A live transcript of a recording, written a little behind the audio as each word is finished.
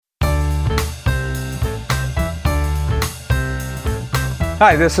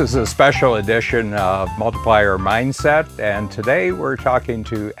Hi, this is a special edition of Multiplier Mindset, and today we're talking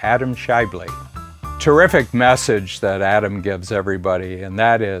to Adam Shibely. Terrific message that Adam gives everybody, and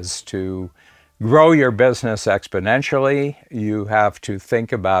that is to grow your business exponentially. You have to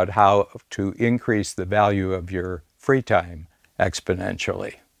think about how to increase the value of your free time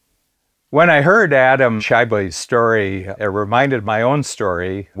exponentially. When I heard Adam Shibely's story, it reminded my own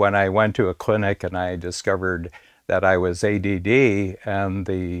story when I went to a clinic and I discovered that I was ADD, and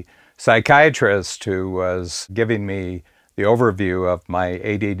the psychiatrist who was giving me the overview of my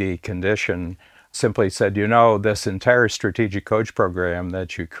ADD condition simply said, you know, this entire strategic coach program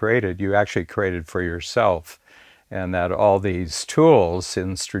that you actually created for yourself, and that all these tools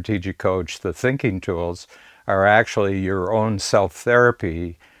in strategic coach, the thinking tools, are actually your own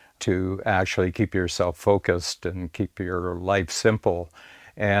self-therapy to actually keep yourself focused and keep your life simple.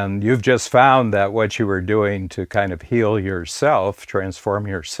 And you've just found that what you were doing to kind of heal yourself, transform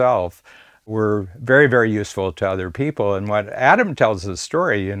yourself, were very, very useful to other people. And what Adam tells the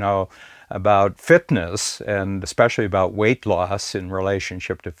story, about fitness, and especially about weight loss in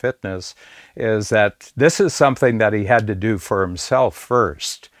relationship to fitness, is that this is something that he had to do for himself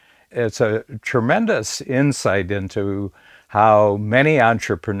first. It's a tremendous insight into how many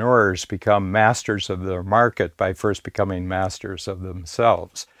entrepreneurs become masters of their market by first becoming masters of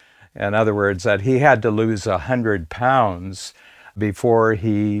themselves. In other words, that he had to lose 100 pounds before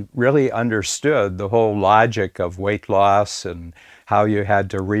he really understood the whole logic of weight loss and how you had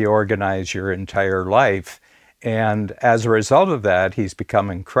to reorganize your entire life. And as a result of that, he's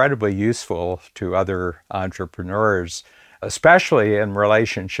become incredibly useful to other entrepreneurs, especially in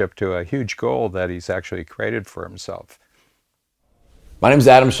relationship to a huge goal that he's actually created for himself. My name is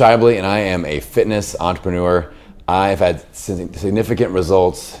Adam Shibely, and I am a fitness entrepreneur. I've had significant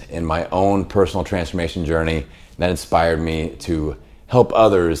results in my own personal transformation journey that inspired me to help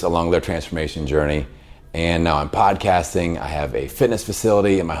others along their transformation journey. And now I'm podcasting. I have a fitness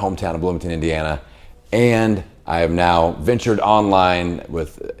facility in my hometown of Bloomington, Indiana, and I have now ventured online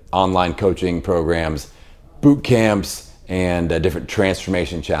with online coaching programs, boot camps, and different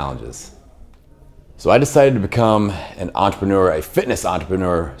transformation challenges. So I decided to become an entrepreneur, a fitness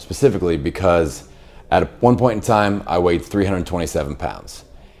entrepreneur specifically, because at one point in time, I weighed 327 pounds.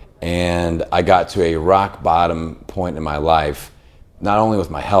 And I got to a rock bottom point in my life, not only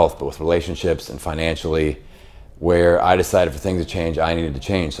with my health, but with relationships and financially, where I decided for things to change, I needed to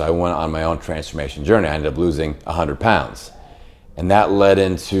change. So I went on my own transformation journey. I ended up losing 100 pounds. And that led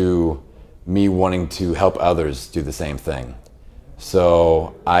into me wanting to help others do the same thing.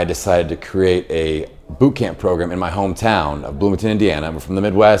 So I decided to create a boot camp program in my hometown of Bloomington, Indiana. I'm from the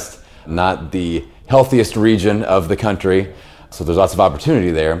Midwest, not the healthiest region of the country, so there's lots of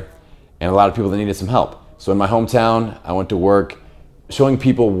opportunity there and a lot of people that needed some help. So in my hometown, I went to work showing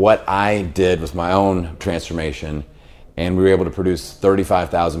people what I did with my own transformation, and we were able to produce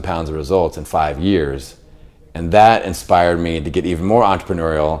 35,000 pounds of results in 5 years. And that inspired me to get even more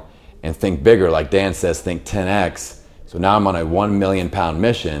entrepreneurial and think bigger. Like Dan says, think 10x. So now I'm on a 1 million pound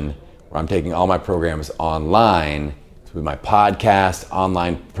mission where I'm taking all my programs online through my podcast,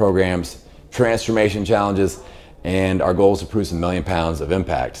 online programs, transformation challenges, and our goal is to produce 1 million pounds of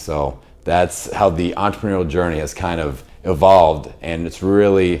impact. So that's how the entrepreneurial journey has kind of evolved, and it's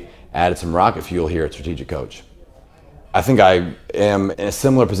really added some rocket fuel here at Strategic Coach. I think I am in a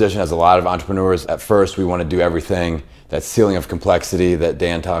similar position as a lot of entrepreneurs. At first, we want to do everything. That ceiling of complexity that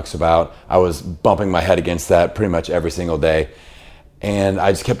Dan talks about, I was bumping my head against that pretty much every single day. And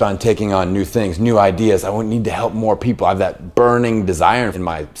I just kept on taking on new things, new ideas. I need to help more people. I have that burning desire in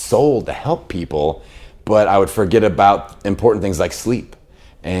my soul to help people, but I would forget about important things like sleep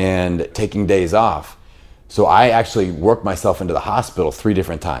and taking days off. So I actually worked myself into the hospital 3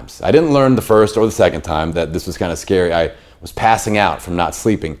 different times. I didn't learn the first or the second time that this was kind of scary. I was passing out from not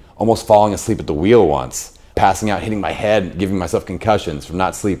sleeping, almost falling asleep at the wheel once, passing out, hitting my head, giving myself concussions from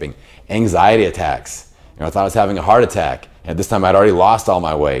not sleeping, anxiety attacks. I thought I was having a heart attack. And this time I'd already lost all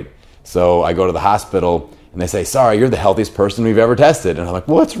my weight. So I go to the hospital and they say, sorry, you're the healthiest person we've ever tested. And I'm like,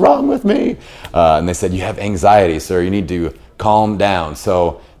 what's wrong with me? And they said, you have anxiety, sir. You need to calm down.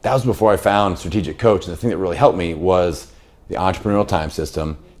 So that was before I found Strategic Coach. And the thing that really helped me was the entrepreneurial time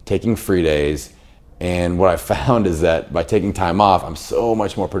system, taking free days. And what I found is that by taking time off, I'm so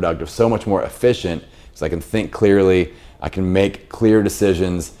much more productive, so much more efficient, so I can think clearly, I can make clear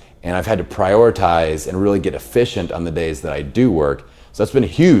decisions, and I've had to prioritize and really get efficient on the days that I do work. So that's been a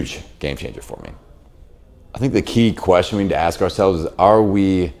huge game changer for me. I think the key question we need to ask ourselves is, are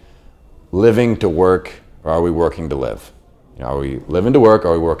we living to work or are we working to live? Are we living to work or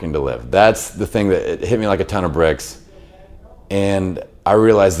are we working to live? That's the thing that it hit me like a ton of bricks. And I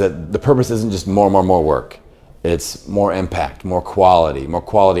realized that the purpose isn't just more work. It's more impact, more quality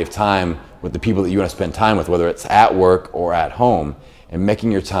of time with the people that you want to spend time with, whether it's at work or at home, and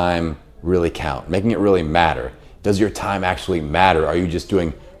making your time really count, making it really matter. Does your time actually matter? Are you just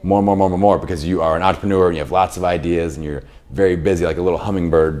doing more because you are an entrepreneur and you have lots of ideas and you're very busy, like a little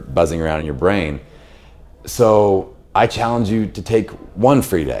hummingbird buzzing around in your brain? So I challenge you to take one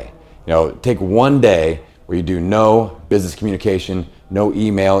free day. Take one day where you do no business communication, no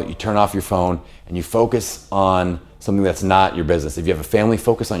email, you turn off your phone, and you focus on something that's not your business. If you have a family,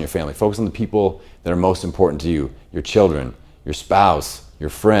 focus on your family. Focus on the people that are most important to you, your children, your spouse, your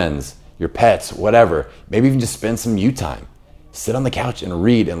friends, your pets, whatever. Maybe even just spend some you time. Sit on the couch and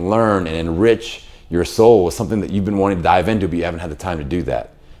read and learn and enrich your soul with something that you've been wanting to dive into, but you haven't had the time to do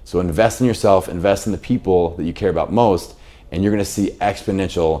that. So invest in yourself, invest in the people that you care about most, and you're gonna see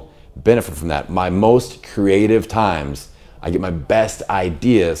exponential benefit from that. My most creative times, I get my best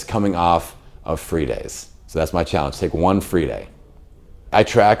ideas coming off of free days. So that's my challenge, take one free day. I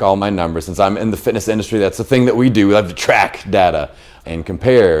track all my numbers. Since I'm in the fitness industry, that's the thing that we do. We have to track data and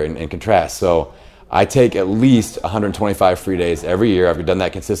compare and contrast. So I take at least 125 free days every year. I've done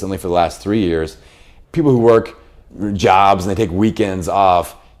that consistently for the last 3 years. People who work jobs and they take weekends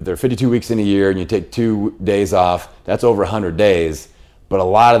off, there are 52 weeks in a year and you take 2 days off, that's over 100 days. But a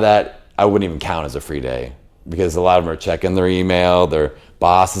lot of that I wouldn't even count as a free day because a lot of them are checking their email, their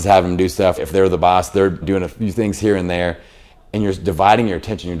boss is having them do stuff. If they're the boss, they're doing a few things here and there. And you're dividing your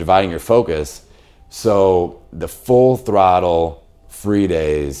attention, you're dividing your focus. So the full throttle free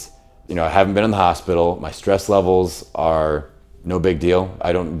days, I haven't been in the hospital. My stress levels are no big deal.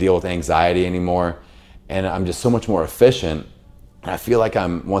 I don't deal with anxiety anymore. And I'm just so much more efficient. And I feel like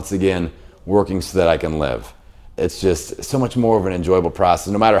I'm, once again, working so that I can live. It's just so much more of an enjoyable process.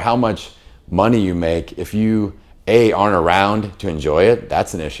 No matter how much money you make, if you, aren't around to enjoy it,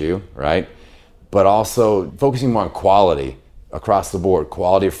 that's an issue, right? But also focusing more on quality across the board,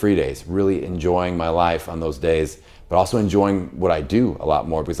 quality of free days, really enjoying my life on those days, but also enjoying what I do a lot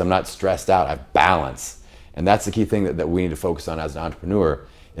more because I'm not stressed out, I have balance. And that's the key thing that we need to focus on as an entrepreneur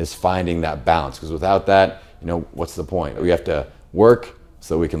is finding that balance. Because without that, what's the point? We have to work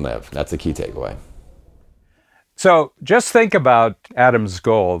so we can live. That's the key takeaway. So just think about Adam's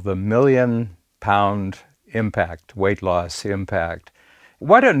goal, the 1 million pound impact, weight loss impact.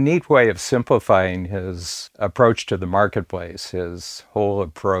 What a neat way of simplifying his approach to the marketplace, his whole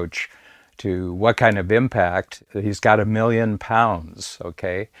approach to what kind of impact. He's got 1 million pounds,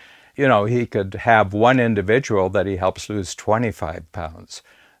 okay? He could have one individual that he helps lose 25 pounds.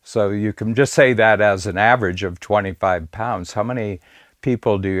 So you can just say that as an average of 25 pounds. How many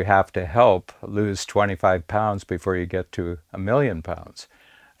people do you have to help lose 25 pounds before you get to 1 million pounds?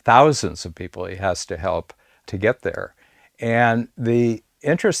 Thousands of people he has to help to get there. And the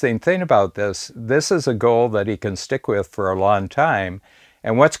interesting thing about this is a goal that he can stick with for a long time.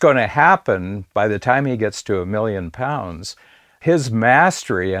 And what's going to happen by the time he gets to 1 million pounds, his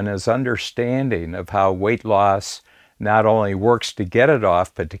mastery and his understanding of how weight loss not only works to get it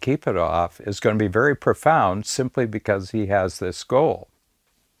off, but to keep it off is going to be very profound simply because he has this goal.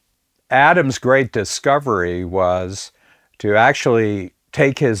 Adam's great discovery was to actually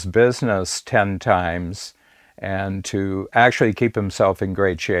take his business 10 times and to actually keep himself in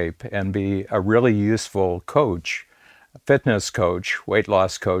great shape and be a really useful coach, fitness coach, weight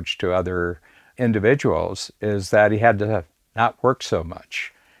loss coach to other individuals, is that he had to not work so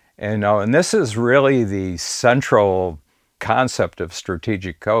much. And this is really the central concept of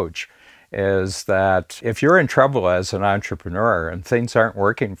strategic coach, is that if you're in trouble as an entrepreneur and things aren't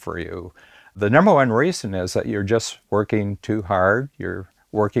working for you, the number one reason is that you're just working too hard, you're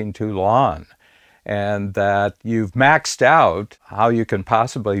working too long, and that you've maxed out how you can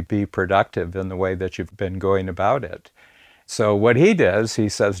possibly be productive in the way that you've been going about it. So what he does, he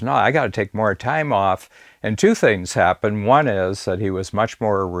says, no, I got to take more time off. And two things happen. One is that he was much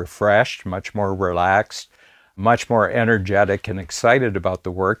more refreshed, much more relaxed, much more energetic and excited about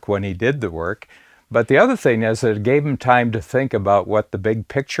the work when he did the work. But the other thing is that it gave him time to think about what the big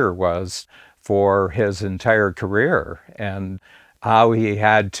picture was for his entire career and how he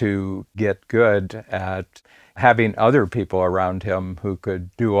had to get good at having other people around him who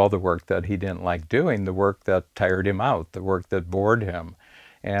could do all the work that he didn't like doing, the work that tired him out, the work that bored him.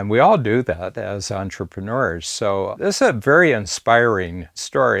 And we all do that as entrepreneurs. So this is a very inspiring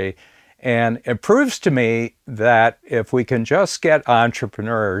story. And it proves to me that if we can just get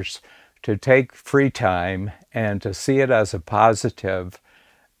entrepreneurs to take free time and to see it as a positive,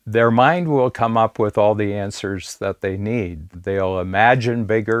 their mind will come up with all the answers that they need. They'll imagine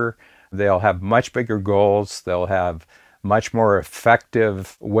bigger. They'll have much bigger goals. They'll have much more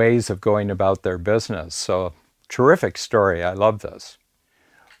effective ways of going about their business. So, terrific story. I love this.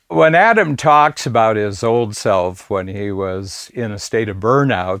 When Adam talks about his old self when he was in a state of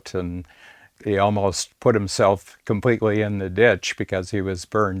burnout and he almost put himself completely in the ditch because he was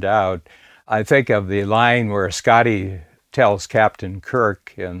burned out, I think of the line where Scotty tells Captain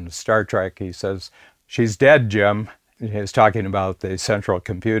Kirk in Star Trek, he says, "She's dead, Jim." He's talking about the central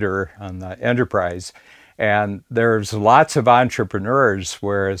computer on the Enterprise. And there's lots of entrepreneurs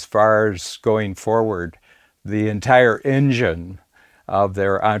where, as far as going forward, the entire engine of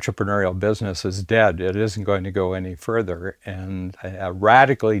their entrepreneurial business is dead. It isn't going to go any further. And a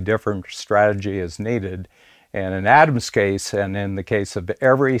radically different strategy is needed. And in Adam's case, and in the case of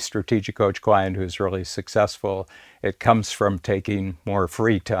every strategic coach client who's really successful, it comes from taking more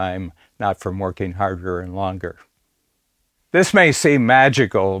free time, not from working harder and longer. This may seem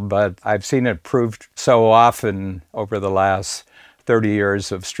magical, but I've seen it proved so often over the last 30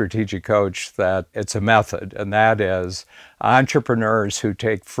 years of strategic coach that it's a method, and that is entrepreneurs who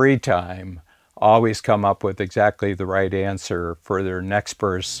take free time always come up with exactly the right answer for their next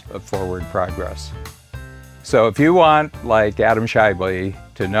burst of forward progress. So if you want, like Adam Shibely,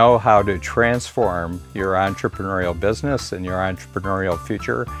 to know how to transform your entrepreneurial business and your entrepreneurial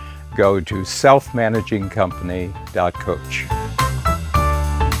future, go to selfmanagingcompany.coach.